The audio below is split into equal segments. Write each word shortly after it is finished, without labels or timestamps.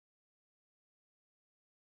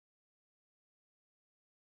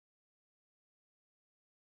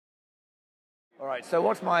All right, so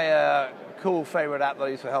what's my cool favorite app that I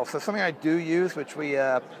use for health? So something I do use, which we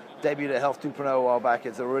debuted at Health 2.0 a while back,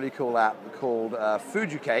 is a really cool app called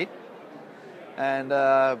Fooducate. And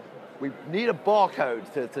we need a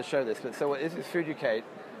barcode to show this. But so this is Fooducate,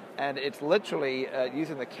 and it's literally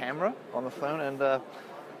using the camera on the phone. And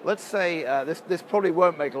let's say, this probably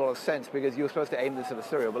won't make a lot of sense because you were supposed to aim this at a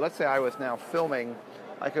cereal, but let's say I was now filming,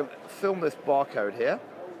 I can film this barcode here.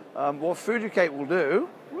 What Fooducate will do,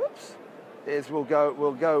 whoops, is we'll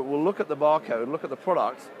look at the barcode, look at the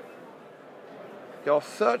product, go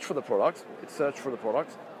search for the product, it's searched for the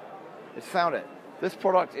product, it's found it. This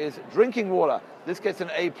product is drinking water. This gets an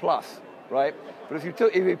A+, right? But if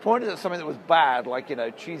you pointed at something that was bad, like, you know,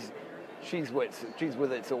 cheese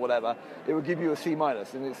with it or whatever, it would give you a C-,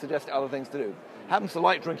 and it suggests other things to do. Happens to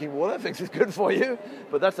like drinking water, thinks it's good for you,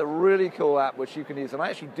 but that's a really cool app which you can use. And I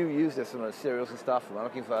actually do use this on cereals and stuff, and I'm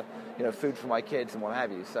looking for, you know, food for my kids and what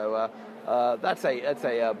have you. So that's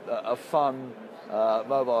a fun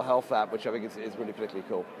mobile health app, which I think is really particularly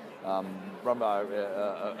cool. Run by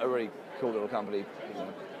a really cool little company, you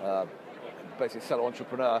know, basically seller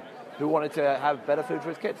entrepreneur who wanted to have better food for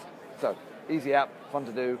his kids. So easy app, fun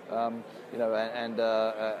to do, you know, and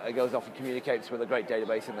it goes off and communicates with a great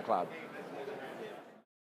database in the cloud.